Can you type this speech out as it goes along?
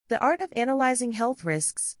The Art of Analyzing Health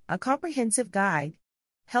Risks, a comprehensive guide.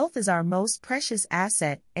 Health is our most precious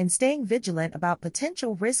asset, and staying vigilant about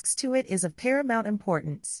potential risks to it is of paramount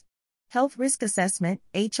importance. Health Risk Assessment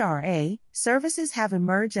 (HRA) services have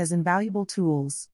emerged as invaluable tools.